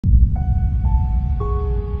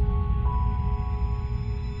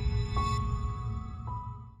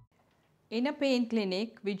In a pain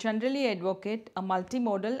clinic, we generally advocate a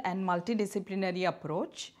multimodal and multidisciplinary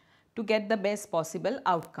approach to get the best possible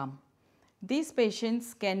outcome. These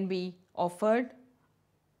patients can be offered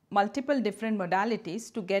multiple different modalities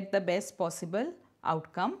to get the best possible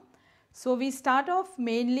outcome. So, we start off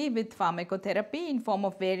mainly with pharmacotherapy in form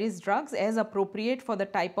of various drugs as appropriate for the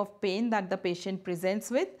type of pain that the patient presents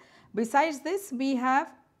with. Besides this, we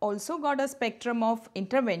have also got a spectrum of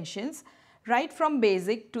interventions right from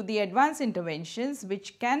basic to the advanced interventions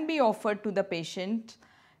which can be offered to the patient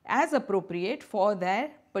as appropriate for their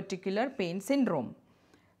particular pain syndrome.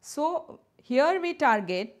 So, here we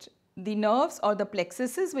target the nerves or the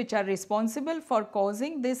plexuses which are responsible for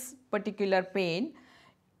causing this particular pain,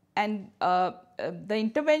 and the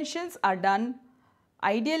interventions are done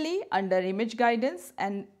ideally under image guidance,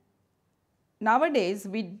 and nowadays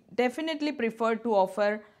we definitely prefer to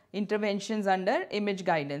offer interventions under image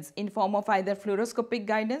guidance in form of either fluoroscopic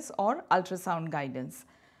guidance or ultrasound guidance.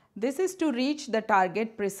 This is to reach the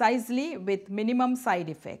target precisely with minimum side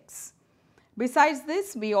effects. Besides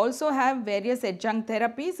this, we also have various adjunct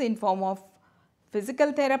therapies in form of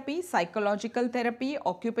physical therapy, psychological therapy,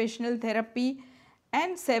 occupational therapy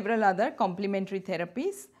and several other complementary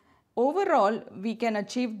therapies. Overall, we can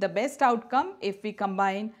achieve the best outcome if we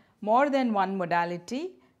combine more than one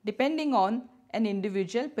modality depending on an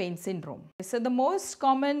individual pain syndrome. So, the most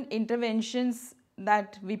common interventions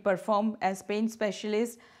that we perform as pain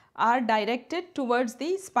specialists are directed towards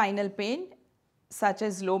the spinal pain such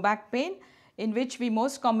as low back pain, in which we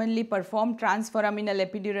most commonly perform transforaminal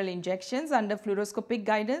epidural injections under fluoroscopic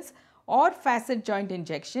guidance or facet joint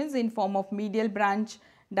injections in form of medial branch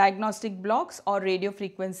diagnostic blocks or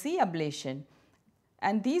radiofrequency ablation.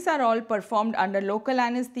 And these are all performed under local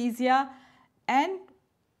anesthesia and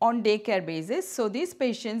on daycare basis. So, these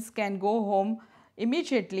patients can go home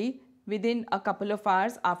immediately within a couple of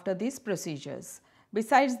hours after these procedures.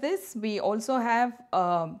 Besides this, we also have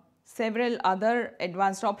several other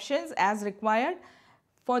advanced options as required.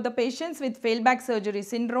 For the patients with failback surgery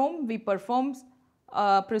syndrome, we perform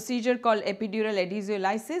a procedure called epidural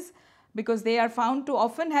adhesiolysis because they are found to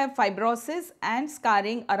often have fibrosis and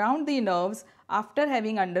scarring around the nerves after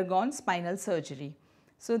having undergone spinal surgery.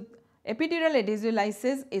 So, epidural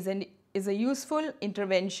adhesiolysis is a useful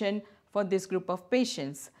intervention for this group of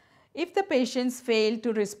patients. If the patients fail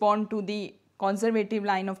to respond to the conservative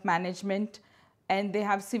line of management and they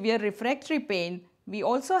have severe refractory pain, we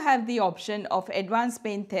also have the option of advanced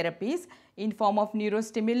pain therapies in form of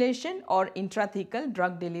neurostimulation or intrathecal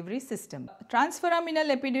drug delivery system. Transforaminal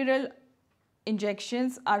epidural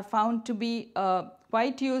injections are found to be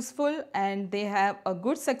quite useful, and they have a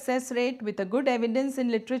good success rate with a good evidence in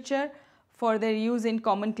literature for their use in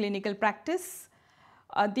common clinical practice.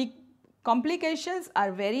 The complications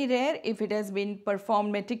are very rare if it has been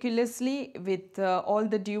performed meticulously with all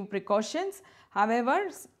the due precautions. However,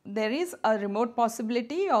 there is a remote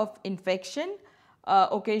possibility of infection,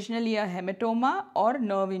 occasionally a hematoma or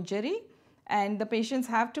nerve injury, and the patients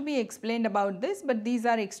have to be explained about this, but these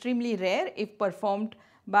are extremely rare if performed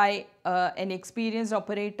by an experienced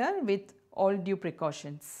operator with all due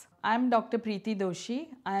precautions. I am Dr. Preeti Doshi.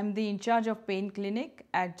 I am the in charge of pain clinic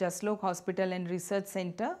at Jaslok Hospital and Research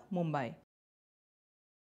Center, Mumbai.